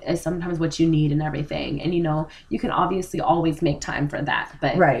home is sometimes what you need and everything. And, you know, you can obviously always make time for that.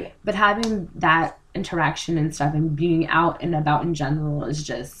 But having that interaction and stuff and being out and about in general is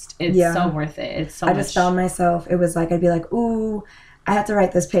just, it's so worth it. It's so I just found myself, it was like, I'd be like, ooh, I have to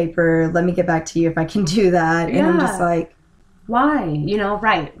write this paper. Let me get back to you if I can do that. And I'm just like, why? You know,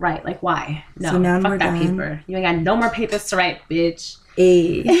 right. Like, why? No, so now fuck we're that done. paper. You ain't got no more papers to write, bitch.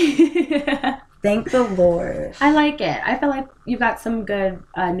 Thank the Lord. I like it. I feel like you've got some good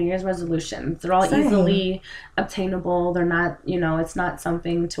New Year's resolutions. They're all easily obtainable. They're not, you know, it's not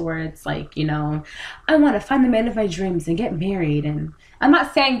something to where it's like, you know, I want to find the man of my dreams and get married. And I'm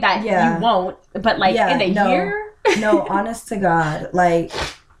not saying that you won't, but like in a year? No, honest to God. Like,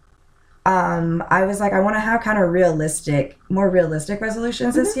 I was like, I want to have kind of more realistic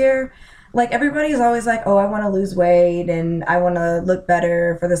resolutions this year. Like, everybody's always like, oh, I want to lose weight and I want to look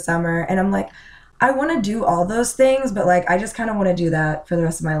better for the summer. And I'm like, I want to do all those things, but like, I just kind of want to do that for the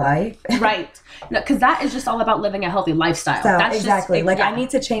rest of my life. Right. No, because that is just all about living a healthy lifestyle. That's exactly. Just, I need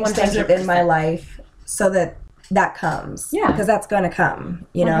to change 100%. Things within my life so that comes. Yeah. Because that's going to come,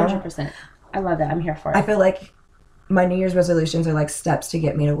 you know? 100%. I love it. I'm here for it. I feel like my New Year's resolutions are like steps to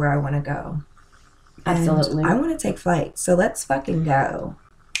get me to where I want to go. Absolutely. And I want to take flight. So let's fucking go.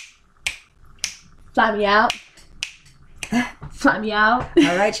 Fly me out. Fly me out.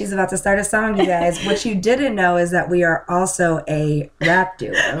 All right, she's about to start a song, you guys. What you didn't know is that we are also a rap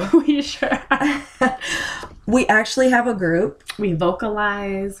duo. We sure are. We actually have a group. We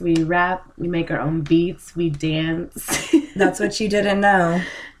vocalize, we rap, we make our own beats, we dance. That's what you didn't know.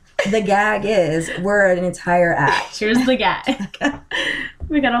 The gag is we're an entire act. Here's the gag.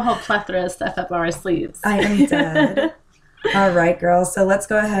 We got a whole plethora of stuff up our sleeves. I am dead. All right, girls. So let's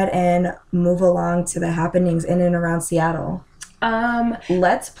go ahead and move along to the happenings in and around Seattle.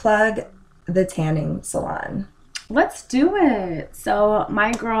 Let's plug the tanning salon. Let's do it. So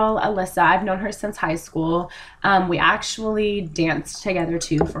my girl, Alyssa, I've known her since high school. We actually danced together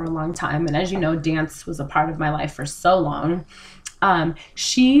too for a long time. And as you know, dance was a part of my life for so long.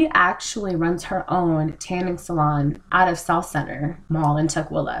 She actually runs her own tanning salon out of South Center Mall in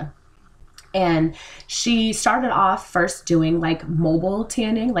Tukwila. And she started off first doing like mobile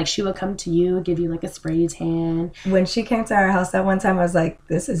tanning. Like she would come to you, give you like a spray tan. When she came to our house that one time, I was like,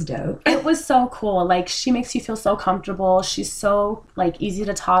 this is dope. It was so cool. Like she makes you feel so comfortable. She's so like easy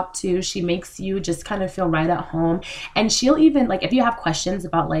to talk to. She makes you just kind of feel right at home. And she'll even like, if you have questions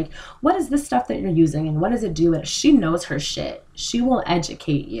about like, what is this stuff that you're using and what does it do? She knows her shit. She will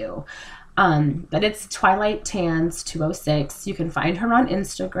educate you. But it's Twilight Tans 206. You can find her on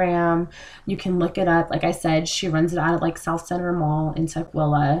Instagram. You can look it up. Like I said, she runs it out at like South Center Mall in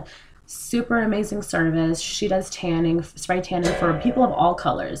Tukwila. Super amazing service. She does tanning, spray tanning for people of all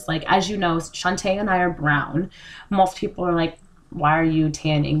colors. Like, as you know, Shantae and I are brown. Most people are like, why are you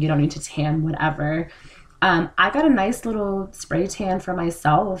tanning? You don't need to tan, whatever. I got a nice little spray tan for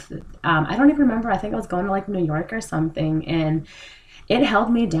myself. I don't even remember. I think I was going to like New York or something. And it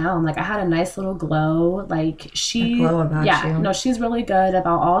held me down. Like I had a nice little glow. Like she, glow about you. No, she's really good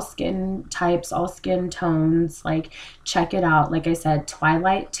about all skin types, all skin tones. Like check it out. Like I said,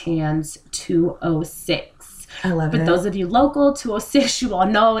 Twilight Tans 206. I love it. But those of you local, 206, you all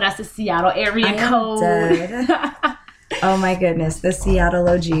know that's the Seattle area code. Dead. Oh my goodness, the Seattle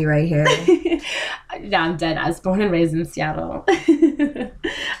OG right here. Yeah, I'm dead. I was born and raised in Seattle.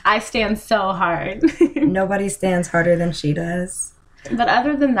 I stand so hard. Nobody stands harder than she does. But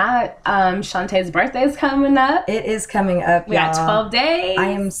other than that, Shantae's birthday is coming up. It is coming up, We got 12 days. I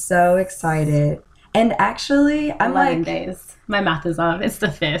am so excited. And actually, I'm 11 days. My math is off. It's the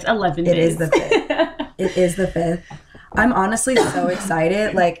 5th. 11 days. It is the 5th. It is the 5th. I'm honestly so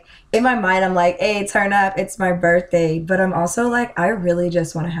excited. Like, in my mind, I'm like, hey, turn up. It's my birthday. But I'm also like, I really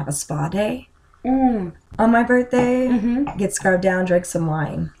just want to have a spa day on my birthday. Mm-hmm. Get scrubbed down, drink some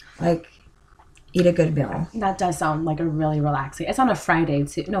wine. Like, eat a good meal. That does sound like a really relaxing. It's on a Friday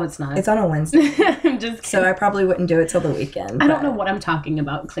too. No, it's not. It's on a Wednesday. I'm just kidding. So I probably wouldn't do it till the weekend. I don't know what I'm talking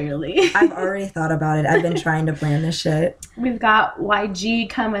about, clearly. I've already thought about it. I've been trying to plan this shit. We've got YG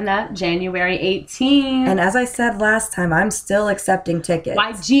coming up January 18th. And as I said last time, I'm still accepting tickets.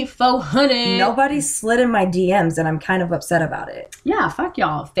 YG 400. Nobody slid in my DMs and I'm kind of upset about it. Yeah, fuck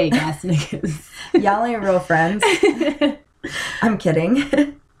y'all fake ass niggas. Y'all ain't real friends. I'm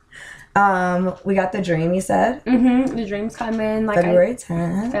kidding. We got The Dream, you said? Mm-hmm. The Dream's coming. Like February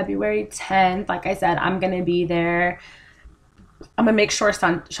 10th. February 10th. Like I said, I'm going to be there. I'm going to make sure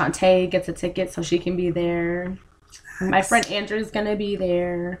Shantae gets a ticket so she can be there. My friend Andrew's gonna be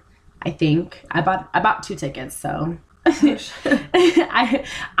there. I think I bought 2 tickets, so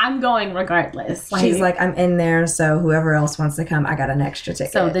I'm going regardless. She's like, I'm in there, so whoever else wants to come, I got an extra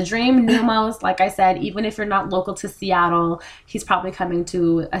ticket. So the Dream Numos, like I said, even if you're not local to Seattle, he's probably coming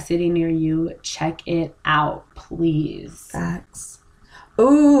to a city near you. Check it out, please. Facts.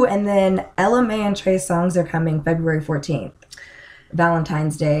 Ooh, and then Ella Mai and Trey Songz are coming February 14th,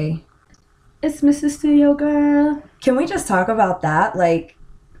 Valentine's Day. It's Mrs. Studio Girl. Can we just talk about that? Like,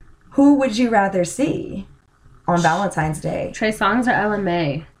 who would you rather see on Valentine's Day? Trey Songz or Ella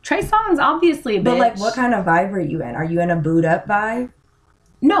Mai? Trey Songz, obviously, bitch. But, like, what kind of vibe are you in? Are you in a boot up vibe?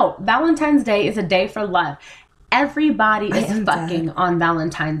 No, Valentine's Day is a day for love. Everybody is fucking on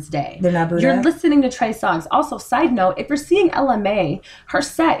Valentine's Day. They're not booed You're up? listening to Trey Songz. Also, side note, if you're seeing Ella Mai, her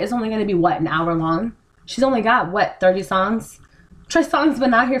set is only going to be, what, an hour long? She's only got, what, 30 songs? Trey Songz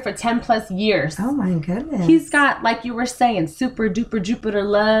been out here for 10 plus years. Oh my goodness. He's got, like you were saying, super duper Jupiter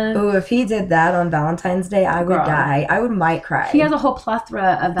love. Oh, if he did that on Valentine's Day, I would die. I might cry. He has a whole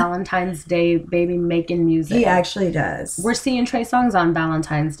plethora of Valentine's Day baby making music. He actually does. We're seeing Trey Songz on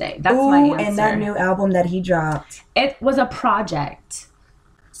Valentine's Day. That's my answer. And that new album that he dropped. It was a project.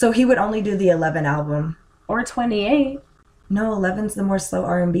 So he would only do the 11 album. Or 28. No, 11's the more slow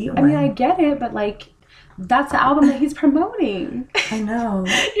R&B one. I mean, I get it, but like, that's the album that he's promoting. I know.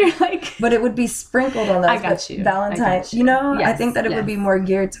 You're like... But it would be sprinkled on those. I got you. Valentine's. You know? Yes, I think that it would be more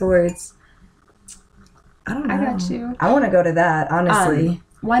geared towards... I don't know. I got you. I want to go to that, honestly.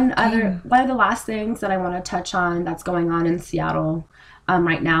 One of the last things that I want to touch on that's going on in Seattle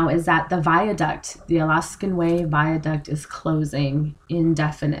right now is that the viaduct, the Alaskan Way Viaduct, is closing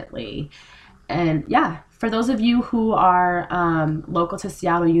indefinitely. And yeah, for those of you who are local to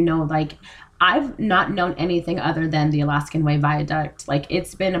Seattle, you know, like, I've not known anything other than the Alaskan Way Viaduct. Like,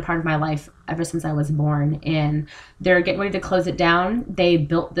 it's been a part of my life ever since I was born, and they're getting ready to close it down. They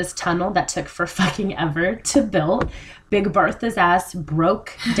built this tunnel that took for fucking ever to build. Big Bertha's ass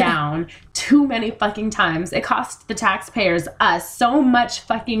broke down too many fucking times. It cost the taxpayers, us, so much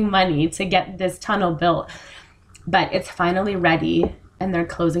fucking money to get this tunnel built. But it's finally ready, and they're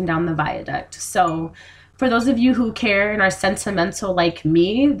closing down the viaduct. So for those of you who care and are sentimental like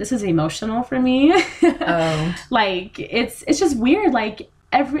me, this is emotional for me. Oh. Like, it's just weird. Like,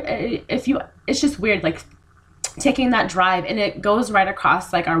 it's just weird, like, taking that drive, and it goes right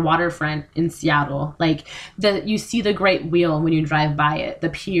across, like, our waterfront in Seattle. Like, you see the Great Wheel when you drive by it, the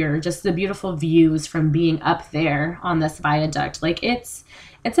pier, just the beautiful views from being up there on this viaduct. Like, it's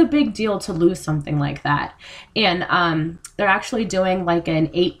a big deal to lose something like that. And they're actually doing like an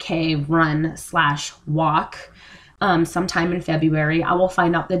 8K run/walk sometime in February. I will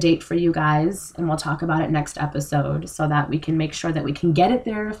find out the date for you guys, and we'll talk about it next episode so that we can make sure that we can get it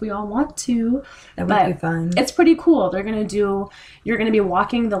there if we all want to. That would be fun. It's pretty cool. You're going to be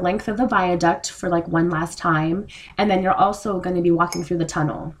walking the length of the viaduct for like one last time. And then you're also going to be walking through the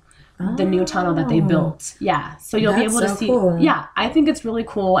tunnel. The new tunnel that they built. Yeah. So you'll be able to see. Cool. Yeah. I think it's really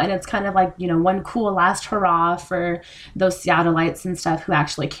cool. And it's kind of like, you know, one cool last hurrah for those Seattleites and stuff who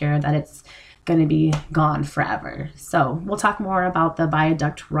actually care that it's going to be gone forever. So we'll talk more about the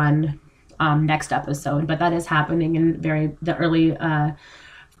viaduct run next episode. But that is happening in the early,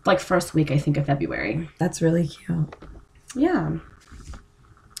 like, first week, I think, of February. That's really cute. Yeah.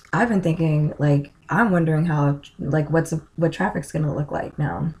 I've been thinking, like, I'm wondering how, like, what traffic's going to look like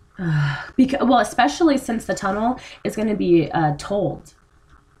now. Well, especially since the tunnel is going to be tolled.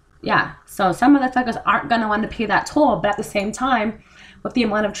 Yeah. So some motherfuckers aren't going to want to pay that toll. But at the same time, with the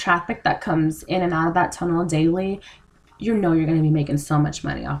amount of traffic that comes in and out of that tunnel daily, you know you're going to be making so much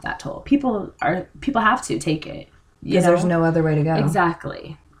money off that toll. People have to take it. Because there's no other way to go.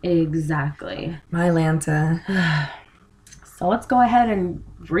 Exactly. My Lanta. So let's go ahead and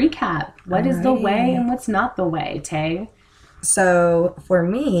recap. What is the way and what's not the way, Tay? So for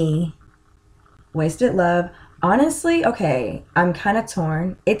me, Wasted Love, honestly, okay, I'm kind of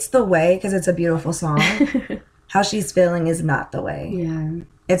torn. It's the way because it's a beautiful song. How she's feeling is not the way. Yeah.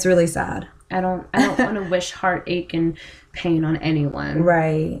 It's really sad. I don't want to wish heartache and pain on anyone.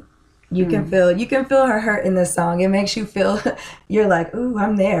 Right. You can feel her hurt in this song. It makes you feel, you're like, ooh,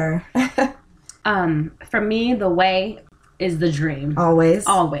 I'm there. For me, the way is the dream.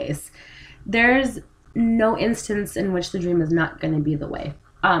 Always. There's no instance in which the dream is not going to be the way.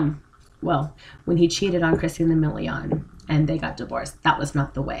 Well, when he cheated on Christina Milian and they got divorced, that was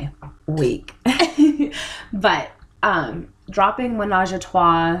not the way. Weak. But dropping Menage a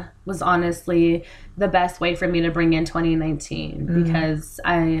Trois was honestly the best way for me to bring in 2019 because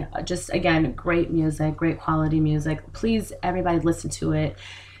I just, again, great music, great quality music. Please, everybody listen to it.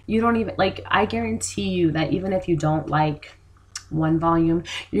 You don't even, like, I guarantee you that even if you don't like one volume,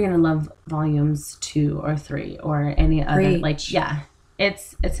 you're going to love volumes 2 or 3 or any other. Preach. Like, yeah,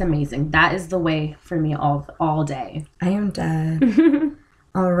 it's amazing. That is the way for me all day. I am dead.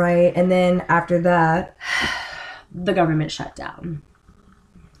 All right. And then after that, the government shut down.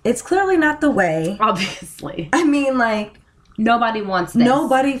 It's clearly not the way. Obviously. I mean, like, nobody wants this.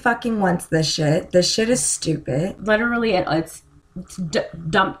 Nobody fucking wants this shit. This shit is stupid. Literally, it's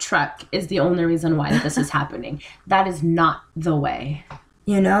dump truck is the only reason why this is happening. That is not the way.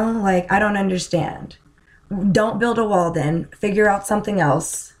 You know, like, I don't understand. Don't build a wall then. Figure out something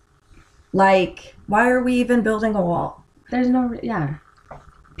else. Like, why are we even building a wall? There's no, yeah.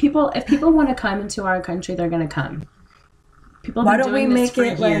 If people want to come into our country, they're going to come. People why don't we make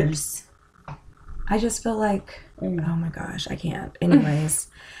it years. Like, I just feel like, oh my gosh, I can't. Anyways,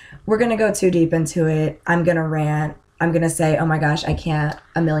 we're going to go too deep into it. I'm going to rant. I'm going to say, oh my gosh, I can't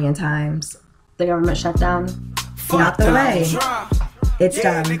 1,000,000 times. The government shut down. Not the way. It's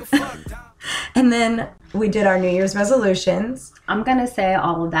done. And then we did our New Year's resolutions. I'm going to say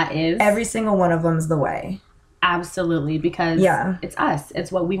all of that is. Every single one of them's the way. Absolutely, because it's us.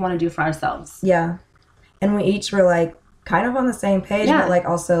 It's what we want to do for ourselves. Yeah. And we each were like kind of on the same page, but like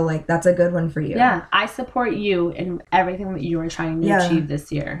also like that's a good one for you. Yeah, I support you in everything that you are trying to achieve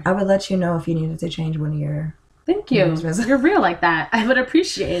this year. I would let you know if you needed to change one of your... Thank you. You're real like that. I would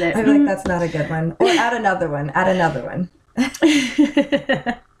appreciate it. I feel like that's not a good one. Or add another one. Add another one.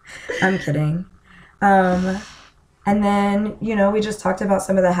 I'm kidding. And then, you know, we just talked about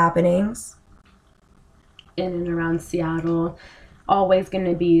some of the happenings. In and around Seattle, always going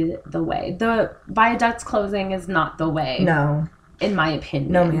to be the way. The viaduct's closing is not the way. No. In my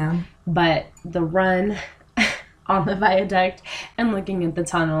opinion. No, ma'am. But the run on the viaduct and looking at the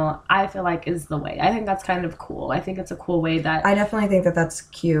tunnel, I feel like is the way. I think that's kind of cool. I think it's a cool way that... I definitely think that that's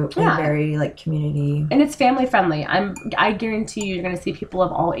cute and very, like, community. And it's family friendly. I guarantee you're going to see people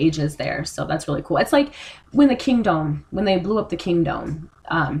of all ages there. So that's really cool. It's like when they blew up the Kingdome,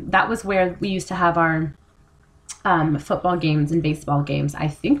 that was where we used to have our... football games and baseball games. I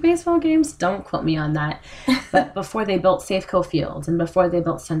think baseball games, don't quote me on that. But before they built Safeco Field and before they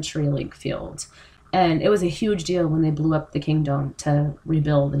built CenturyLink Field. And it was a huge deal when they blew up the Kingdome to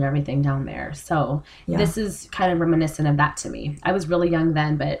rebuild and everything down there. So this is kind of reminiscent of that to me. I was really young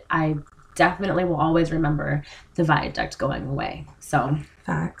then, but I definitely will always remember the viaduct going away. So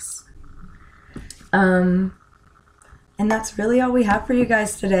facts. And that's really all we have for you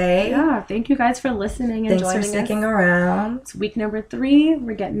guys today. Yeah, thank you guys for listening and joining us. Thanks for sticking around. It's week number 3.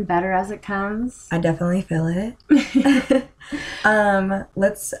 We're getting better as it comes. I definitely feel it.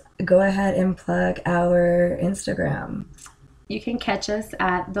 Let's go ahead and plug our Instagram. You can catch us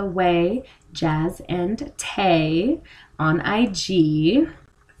at The Way Jazz and Tae on IG.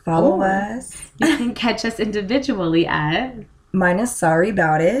 Follow us. You can catch us individually at... Mine is Sorry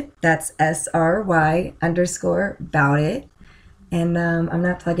About It. That's SRY_bout it. And I'm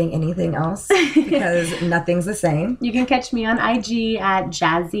not plugging anything else because nothing's the same. You can catch me on IG at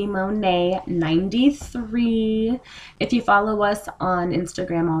JazzyMonet93. If you follow us on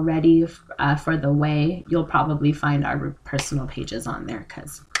Instagram already for The Way, you'll probably find our personal pages on there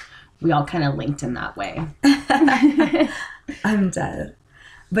because we all kind of linked in that way. I'm dead.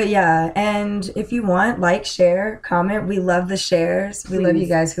 But yeah, and if you want, like, share, comment. We love the shares. We love you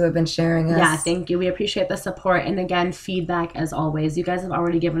guys who have been sharing us. Yeah, thank you. We appreciate the support. And again, feedback as always. You guys have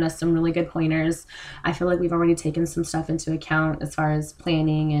already given us some really good pointers. I feel like we've already taken some stuff into account as far as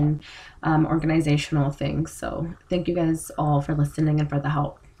planning and organizational things. So thank you guys all for listening and for the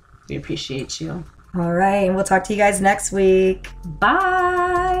help. We appreciate you. All right. And we'll talk to you guys next week.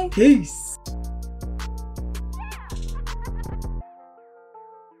 Bye. Peace.